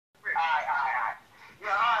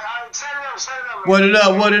What it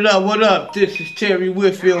up, what it up, what up? This is Terry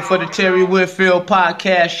Whitfield for the Terry Whitfield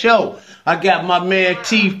Podcast Show. I got my man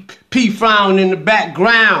P Frown in the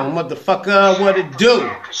background. Motherfucker, what it do?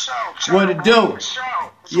 What it do?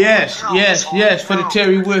 Yes, for the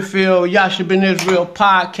Terry Whitfield Yasha Ben Israel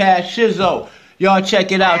Podcast Shizzo. Y'all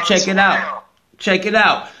check it out.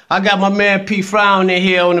 I got my man P Frown in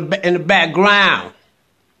here in the background.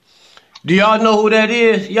 Do y'all know who that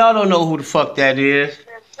is? Y'all don't know who the fuck that is.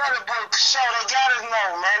 They gotta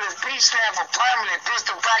know, man. It's P stand for permanent.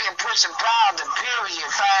 Pistol fucking pushing powder, period.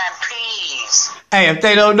 5 P's. Hey, if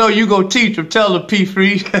they don't know, you go teach them. Tell them P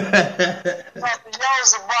Freeze. Yo's above, man.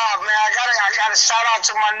 I gotta shout out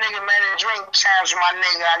to my nigga, man. The drink champs, my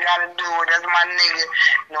nigga. I gotta do it. That's my nigga,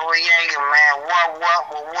 Noriega, man.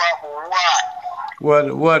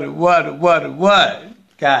 What?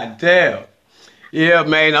 God damn. Yeah,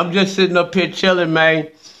 man. I'm just sitting up here chilling, man.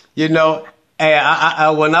 You know. Hey,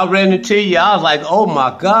 when I ran into you, I was like, oh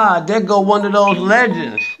my God, there go one of those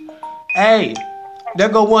legends. Hey, there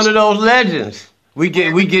go one of those legends. We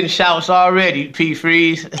getting shouts already, P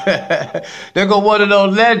Freeze. There go one of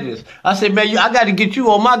those legends. I said, man, I got to get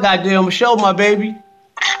you on my goddamn show, my baby. You know,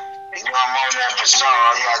 I'm on that for sure.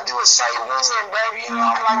 All you gotta do is say, listen, baby, you know,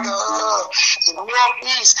 I'm like the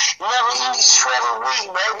Northeast, never eat shredded wheat,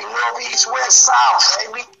 baby. Northeast, West, South,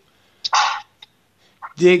 baby.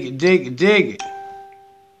 Dig it. Hey, I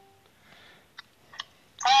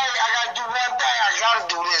gotta do one thing. I gotta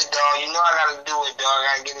do this, dog. You know I gotta do it, dog.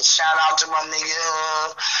 I gotta get a shout out to my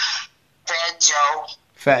nigga, Fat Joe.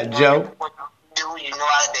 Fat Joe. You know,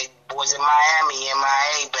 they boys in Miami,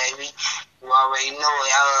 MIA, baby. You already know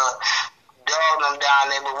it. Dog them down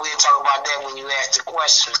there, but we'll talk about that when you ask the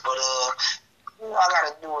questions. But you know, I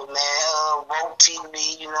gotta do it, man. Vote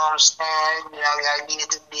TV, you know what I'm saying? You know, I gotta get it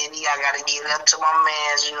to Diddy. I gotta get it up to my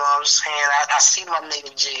mans, you know what I'm saying? I see my nigga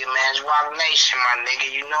jigging, man. It's Rock Nation, my nigga.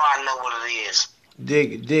 You know I know what it is.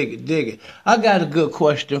 Dig it. I got a good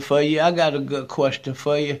question for you.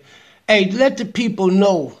 Hey, let the people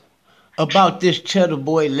know about this Cheddar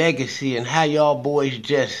Boy legacy and how y'all boys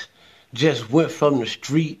just went from the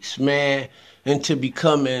streets, man, into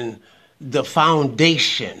becoming the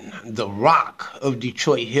foundation, the rock of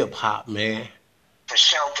Detroit hip hop, man. For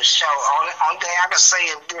sure. Only thing I can say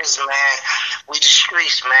is this, man. We the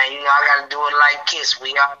streets, man. You know, I gotta do it like Kiss.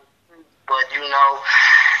 We are, but you know,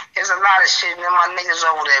 there's a lot of shit, man. My niggas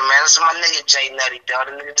over there, man. This is my nigga Jay Nutty, dog.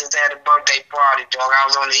 The nigga just had a birthday party, dog. I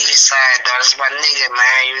was on the east side, dog. This is my nigga,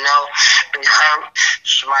 man. You know, Big Herc.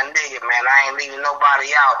 This is my nigga, man. I ain't leaving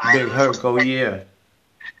nobody out, man. Big Herc, oh yeah.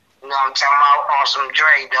 You know what I'm talking about? On some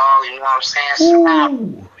Dre, dog. You know what I'm saying?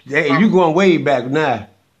 Ooh. Yeah, you going way back now.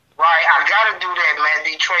 Right, I gotta do that, man.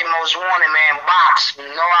 Detroit Most Wanted, man. Box. You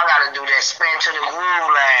know I gotta do that. Spin to the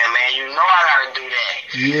groove line, man. You know I gotta do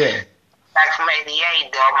that. Yeah. Back from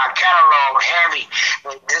 88, dog. My catalog heavy.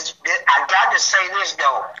 But I got to say this,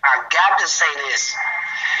 though.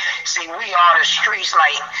 See, we are the streets.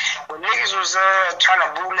 Like, when niggas was trying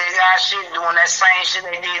to bootleg our shit, doing that same shit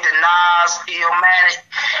they did to Nas, Illmatic,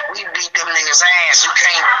 we beat them niggas' ass. You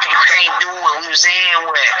can't do it. We was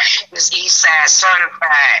everywhere. This East Side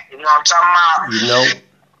certified. You know what I'm talking about? You know.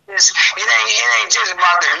 It ain't just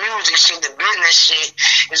about the music shit, the business shit.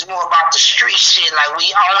 It's more about the street shit. Like, we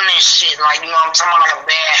own this shit. Like, you know what I'm talking about? Like a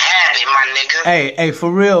bad habit, my nigga. Hey,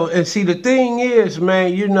 for real. And see, the thing is,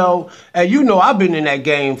 man, you know, I've been in that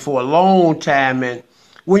game for a long time. And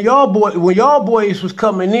when y'all boys was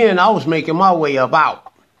coming in, I was making my way up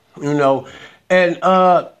out, you know. And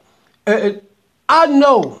I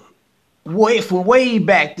know from way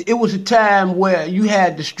back, it was a time where you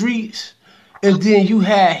had the streets and then you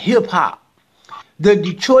had hip-hop. The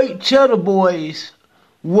Detroit Cheddar Boys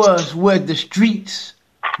was where the streets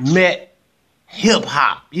met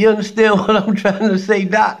hip-hop. You understand what I'm trying to say,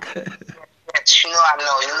 Doc? You know I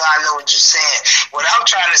know what you're saying. What I'm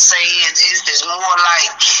trying to say is it's more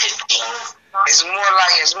like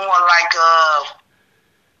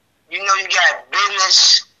you know, you got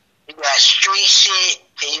business, you got street shit,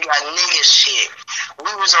 and you got nigga shit.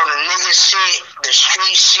 We was on the nigga shit, the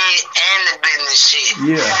street shit, and the business shit.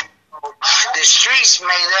 Yeah. The streets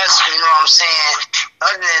made us, you know what I'm saying?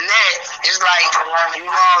 Other than that, it's like, you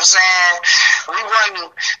know what I'm saying? We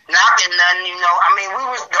wasn't knocking nothing, you know. I mean, we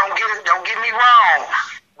was, don't get me wrong.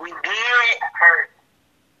 We did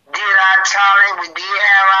our talent, we did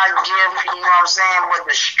have our gift, you know what I'm saying? But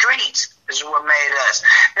the streets is what made us.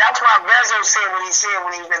 That's why Vezo said what he said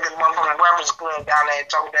when he was at the motherfucking Breakfast Club down there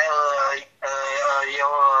talking to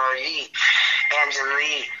Angela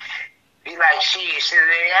Lee. He like, shit,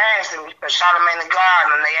 they asked him, Charlamagne the God,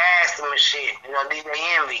 and they asked him and shit, you know, did they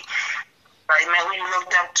envy? Like, man, who you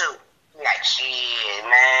looked up to? Nah, Shit,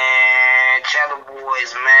 man. Cheddar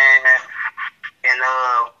Boys, man. And,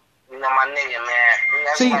 you know, my nigga, man.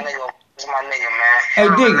 That's my nigga. That's my nigga, man. Hey,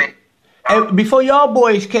 Diggy. Hey, before y'all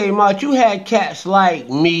boys came out, you had cats like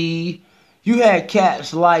me. You had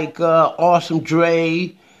cats like Awesome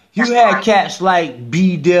Dre. You had cats like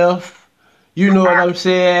B-Def. You know what I'm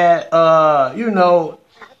saying? You know.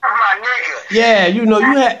 My nigga. Yeah, you know,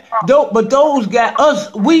 you had dope, but those got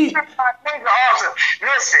us. We. My nigga, Awesome.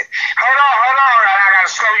 Listen, hold on. I gotta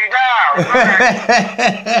slow you down.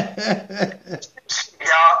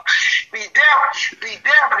 Y'all. Be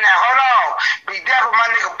deaf now, hold on. Be deaf with my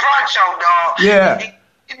nigga Poncho, dog. Yeah.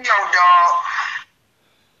 Yo, dog.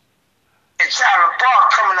 And Charlie Park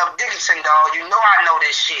coming up Dickinson, dog. You know I know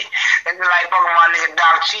this shit. It's like fucking my nigga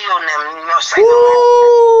Doc Chill and them, you know what I'm saying?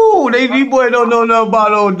 Ooh, these boys don't know nothing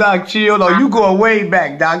about old Doc Chill. No, you going way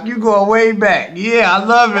back, Doc. You going way back. Yeah, I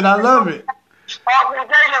love it. Oh,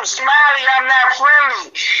 they them smiley, I'm not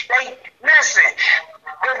friendly. They, listen,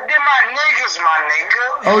 they're my niggas, my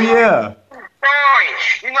nigga. Oh, yeah. Sorry.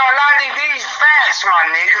 You know, a lot of these facts, my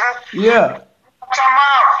nigga. Yeah. Come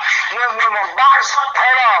out. When my box,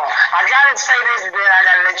 hold on. I gotta say this, and then I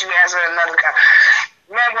gotta let you answer another.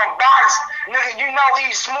 Man, when box, nigga, you know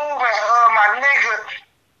he's smooth and my nigga.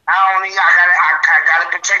 I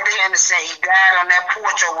gotta protect the innocent. He died on that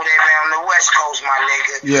porch over there, man, on the West Coast, my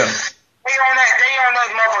nigga. Yeah. They on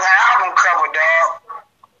that motherfucking album cover, dog.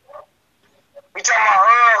 We talking about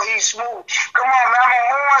Earl, he's smooth. Come on, man, I'm on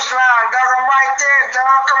Orange Line, dog. I'm right there,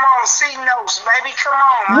 dog. Come on, C-Notes, baby. Come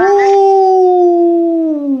on, man.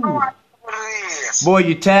 Woo! Boy,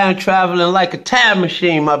 you time traveling like a time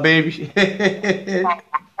machine, my baby. Man, come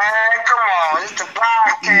on. It's the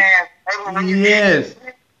podcast, baby. Yes.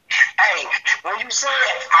 Hey, when you said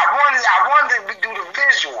I wanted to do the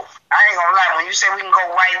visual. I ain't gonna lie. When you said we can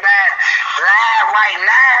go right now,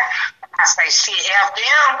 I say shit after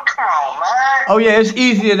him. Come on, man. Oh yeah, it's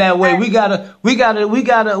easier that way. We gotta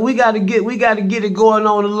get it going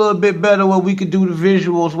on a little bit better where we could do the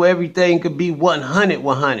visuals where everything could be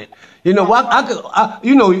 100. You know,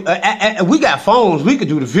 we got phones. We could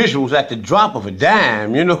do the visuals at the drop of a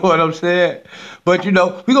dime. You know what I'm saying? But you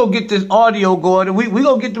know, we gonna get this audio going, and we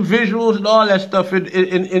gonna get the visuals and all that stuff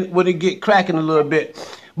in when it get cracking a little bit.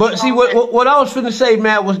 But see, what I was finna say,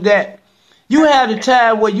 man, was that you had a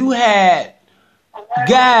time where you had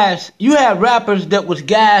rappers that was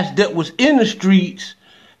guys that was in the streets,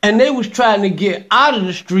 and they was trying to get out of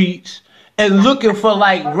the streets and looking for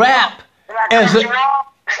like rap as a.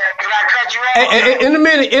 Can I cut you off? In a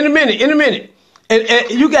minute.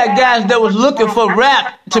 And you got guys that was looking for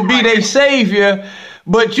rap to be their savior,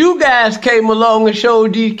 but you guys came along and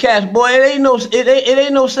showed these cats, boy, it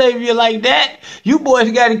ain't no savior like that. You boys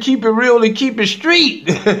got to keep it real and keep it street.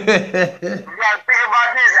 You gotta think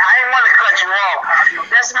about this. I ain't want to cut you off.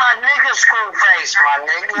 That's my nigga Screwface, my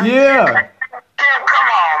nigga. Yeah. Come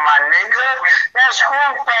on, my nigga. That's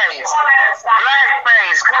Screwface.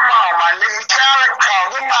 Blackface. Come on, my nigga. Calico.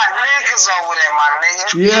 Them my niggas over there, my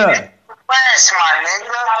nigga. Yeah. Flash, my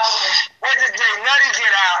nigga. When did Jay Nutty get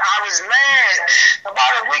out? I was mad.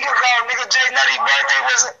 About a week ago, nigga, Jay Nutty's birthday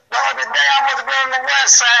was the other day. I was on the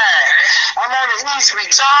west side. I'm on the east,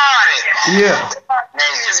 retarded. Yeah.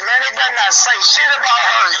 Niggas, man, they better not say shit about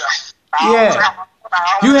her. Yeah.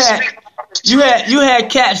 You had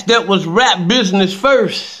cats that was rap business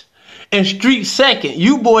first and street second.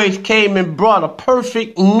 You boys came and brought a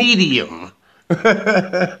perfect medium. I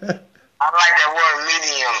like that word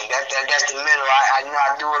medium. That's the middle. I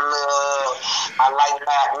do a little. I like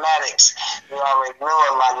mathematics. You already know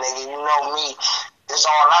it, my nigga. You know me. That's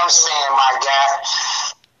all I'm saying, my guy.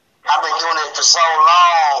 I've been doing it for so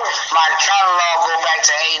long. My catalog go back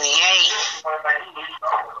to '88.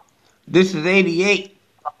 This is 88.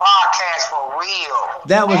 A podcast for real.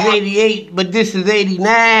 That was 88, but this is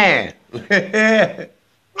 89. Yeah.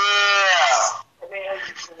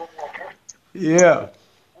 Yeah.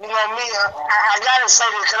 You know me, I gotta say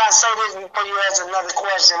this. Can I say this before you ask another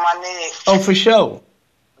question, my nigga? Oh, for sure.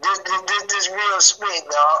 This real spit,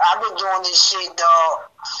 dog. I've been doing this shit, dog.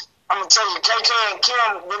 I'm gonna tell you, KK and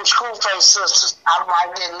Kim, them Screwface sisters. I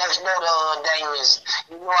did next door to Daniels.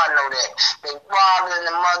 You know I know that. They father and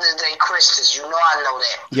the mother, they Christians. You know I know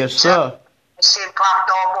that. Yes, sir. That shit popped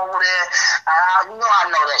off over there. You know I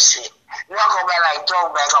know that shit. You know I go back like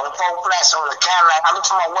throwback on 4 flats on the Cadillac. I'm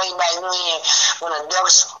talking about way back when the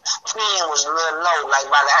duck's fin was a little low, like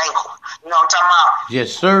by the ankle. You know what I'm talking about?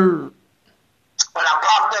 Yes, sir. When I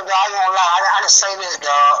popped up, dog, I ain't gonna lie. I gotta say this,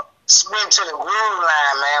 dog. Spin to the groove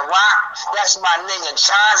line, man. Why? That's my nigga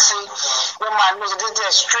Chauncey. With my nigga, did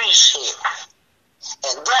that street shit.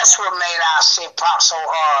 And that's what made our shit hip hop so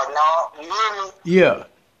hard, no? You hear me? Yeah.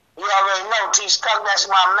 You already know T Stuck, that's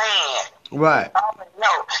my man. Right. I already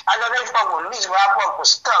know. I know they fuck with me, but I fuck with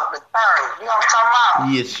Stuck, the third. You know what I'm talking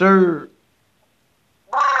about? Yes, sir.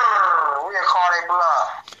 We'll call they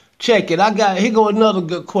bluff. Check it. Here go another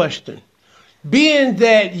good question. Being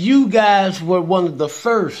that you guys were one of the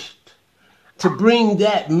first to bring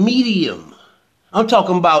that medium, I'm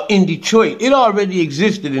talking about in Detroit. It already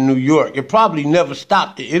existed in New York. It probably never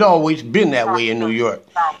stopped it. It always been that way in New York.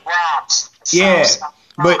 Yeah.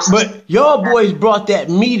 But y'all boys brought that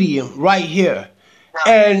medium right here.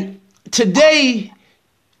 And today,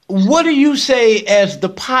 what do you say as the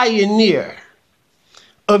pioneer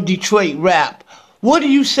of Detroit rap? What do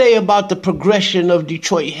you say about the progression of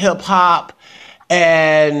Detroit hip hop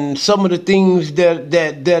and some of the things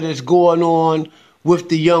that is going on with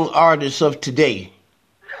the young artists of today?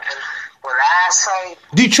 What I say?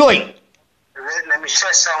 Detroit. Let me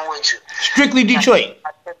share something with you. Strictly Detroit.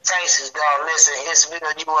 Temptations, dog. Listen,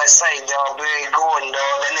 Hitsville, USA, dog. Barry Gordon,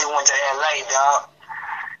 dog. That nigga went to LA, dog.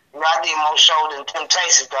 You know, I did more shows than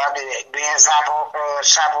Temptations, dog. I did Ben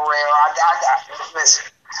Chaparral. Listen,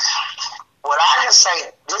 what I can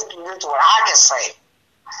say, this is what I can say.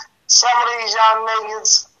 Some of these young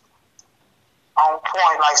niggas on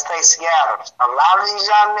point like Stacey Adams. A lot of these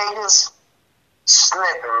young niggas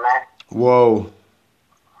slipping, man. Whoa.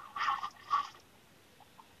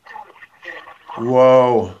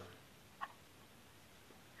 Whoa.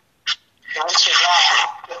 That shit live.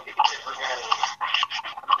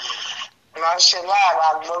 Nah,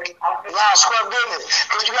 square business.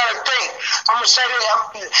 Because you gotta think. I'm gonna say this.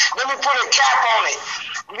 Let me put a cap on it.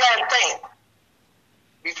 You gotta think.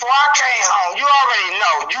 Before I came home, you already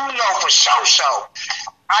know. You know for sure.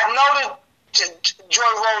 I know the Joy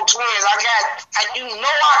Road Twins. You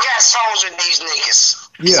know I got songs with these niggas.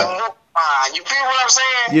 Yeah. You feel what I'm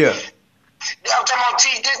saying? Yeah. I'm talking about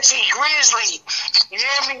T Grizzly. You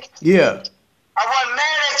hear me? Yeah. I wasn't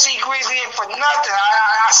mad at T Grizzly for nothing.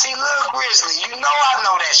 I see Lil Grizzly. You know I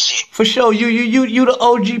know that shit. For sure. You the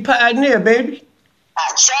OG pioneer, baby. I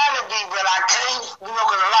try to be, but I can't. You know,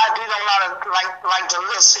 because a lot of people don't like to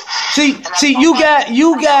listen. See, you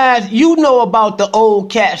guys, you know about the old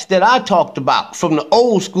cats that I talked about from the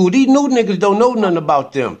old school. These new niggas don't know nothing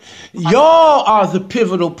about them. Y'all are the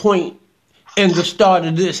pivotal point in the start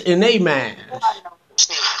of this in they minds.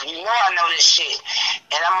 You know I know this shit.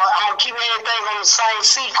 And I'm gonna keep everything on the same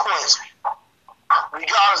sequence.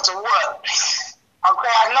 Regardless of what.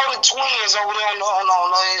 Okay, I know the twins over there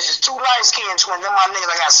on it's two light-skinned twins. Them my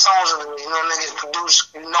niggas, I got songs with them. You know, niggas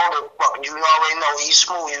produce, you know the fuck. You already know E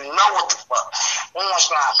Smooth, you know what the fuck.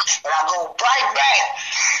 Orange Line. And I go right back.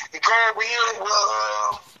 You go over here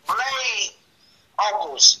with Blade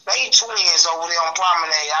uncles. They twins over there on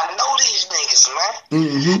Promenade. I know these niggas, man.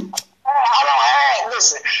 Mm-hmm. I don't have,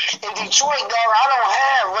 listen, in Detroit, dog, I don't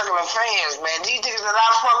have regular fans, man. These niggas that I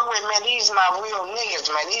fuck with, man, these are my real niggas,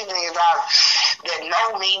 man. These niggas that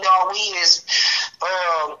know me, dog, we is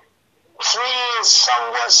friends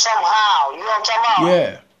somewhat, somehow. You know what I'm talking about?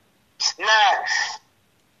 Yeah. Now,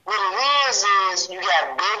 what it is you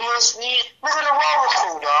got business. Look at the Rover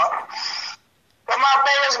Crew, dog. But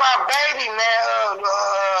that's my baby, man.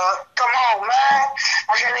 Come on, man.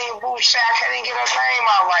 I can't even bullshit. I can't even get her name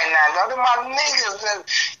out right now. Those are my niggas.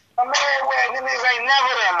 I'm everywhere. Them niggas ain't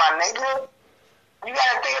never there, my nigga. You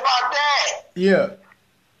gotta think about that. Yeah.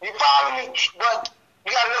 You follow me? But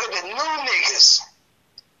you gotta look at the new niggas.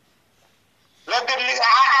 Let them niggas.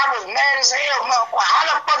 I was mad as hell, man. How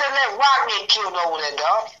the fuck did that Rock get killed over there,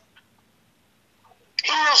 dog?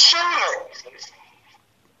 He was a shooter.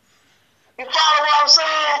 You follow what I'm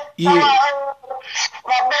saying? Yeah.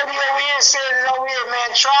 My baby over here said it over here,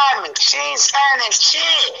 man, try me. She ain't signing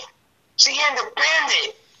shit. She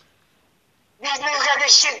independent. These niggas got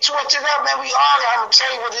this shit twisted up, man. We argue. I'm gonna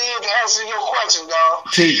tell you what it is to answer your question,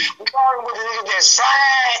 dog. Teach. We argue with the niggas that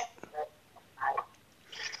signed.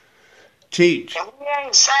 Teach. And we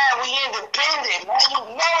ain't signed, we independent, man. You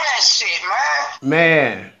know that shit, man.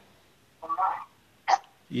 Man.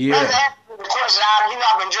 Yeah. Of course, I've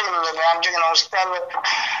been drinking a little bit. I'm drinking on Stella,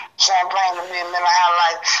 champagne, to be a mental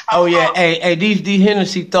highlight. Oh yeah, hey, these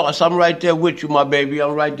Hennessy thoughts. I'm right there with you, my baby.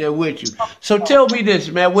 I'm right there with you. So tell me this,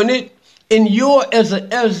 man. When it in your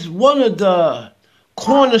as one of the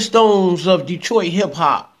cornerstones of Detroit hip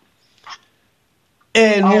hop,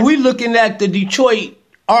 and when we looking at the Detroit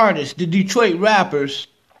artists, the Detroit rappers,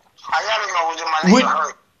 I gotta go with my nigga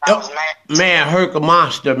Herc. I was mad. Man, Herc a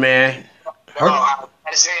monster, man. Herc.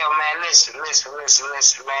 As hell, man. Listen,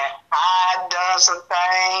 man. I done some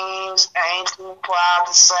things, ain't too proud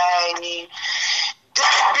to say.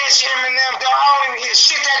 That bitch Eminem, dog, I don't even hear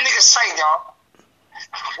shit that nigga say, dog.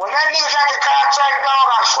 When that nigga got the contract, dog,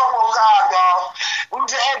 I swear on God, dog. We was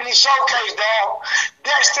at Ebony Showcase, dog.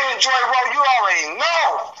 Dexter and Joy Road, you already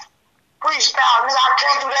know. Freestyle, nigga, I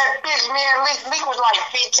came through that bitch, man. Leak was like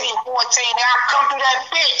 15, 14, and I come through that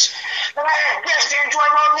bitch. And I had Dexter and Joy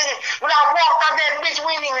Road, nigga. When I walked out that bitch, we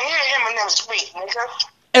didn't even hear Eminem speak, nigga.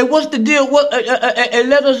 Hey, what's the deal? And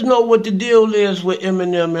let us know what the deal is with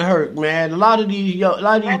Eminem and Herc, man. A lot of these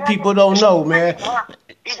people don't know, man.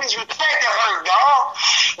 He disrespected Herc, dog.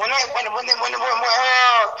 When the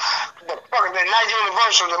 90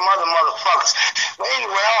 Universal, the motherfuckers. But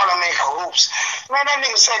anyway, all them nigga hoops. Man, that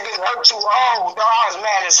nigga said this Herc too old, dog. I was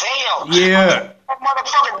mad as hell. Yeah. That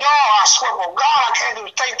motherfucking dog, I swear on God, I can't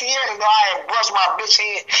even take the end, dog. I had brushed my bitch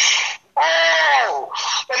head. Oh,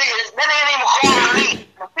 that nigga didn't even call me.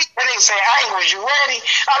 That nigga say, "Hey, was you ready?"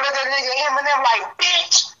 I looked at that nigga Eminem like,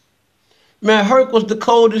 "Bitch." Man, Herc was the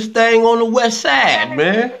coldest thing on the West Side,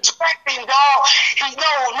 man. Respecting, dog. He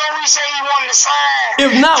he say he wanted to sign.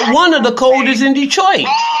 If not one of the coldest in Detroit.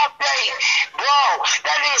 Rob Day, bro.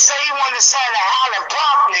 That nigga say he wanted to sign the Highland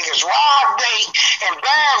Pop niggas. Rob Day and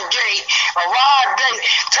Bam Gate. Rob Day,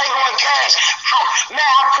 Take One Cash.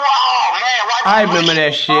 I remember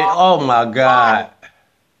that shit. Oh my God.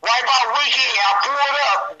 Right about weekend, I pulled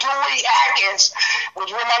up Dewey Atkins, which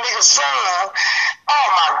was my nigga's son. Oh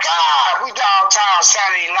my God, we downtown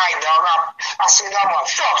Saturday night, dog. I said, I'm gonna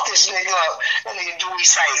fuck this nigga up. That nigga Dewey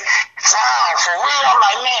say, for real? I'm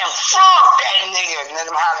like, man, fuck that nigga. And then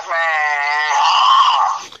man,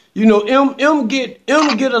 You know, M get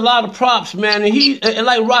a lot of props, man, and he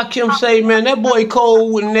like Rakim say, man, that boy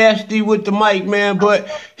cold and nasty with the mic, man, but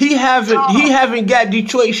he haven't got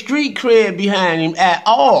Detroit street cred behind him at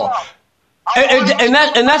all, and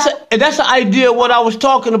that's the idea of what I was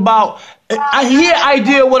talking about. I hear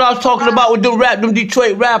idea of what I was talking about with them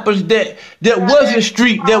Detroit rappers that wasn't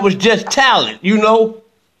street, that was just talent, you know.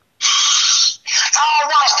 I don't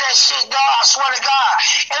watch that shit, dog. I swear to God.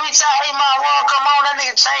 Every time Hey My World come on, that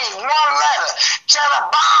nigga changed one letter. Tell a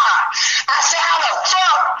bar. I said, how the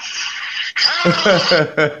fuck?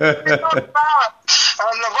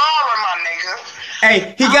 Navarro, my nigga.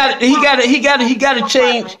 Hey, he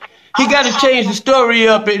gotta change the story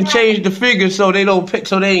up and change the figures so they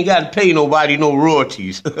ain't gotta pay nobody no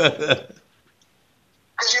royalties. Cause you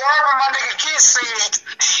heard what my nigga Kiss said.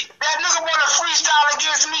 That nigga wanna freestyle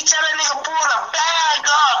against me, tell that nigga pull the bag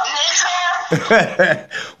up, nigga.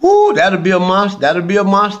 Woo, that'll be a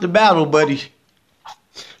monster battle, buddy.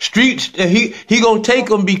 Streets, he gonna take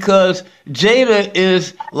them because Jada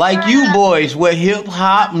is like you boys, where hip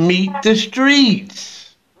hop meet the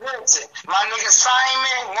streets. Listen, my nigga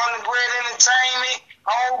Simon, Wonder Bread Entertainment,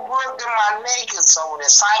 Holbrook, and my niggas over there.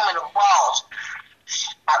 Simon the boss.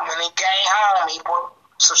 When he came home, he put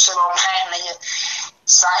some shit on that nigga.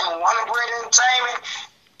 Simon, Wonder Bread Entertainment,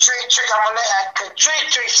 Trick, I'm gonna let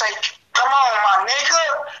Trick say, come on, my nigga.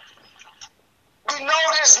 You know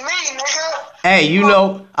this me, nigga. Hey, you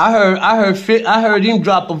know, I heard him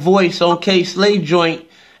drop a voice on K Slade joint.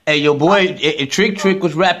 Hey, your boy Trick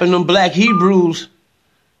was rapping them Black Hebrews.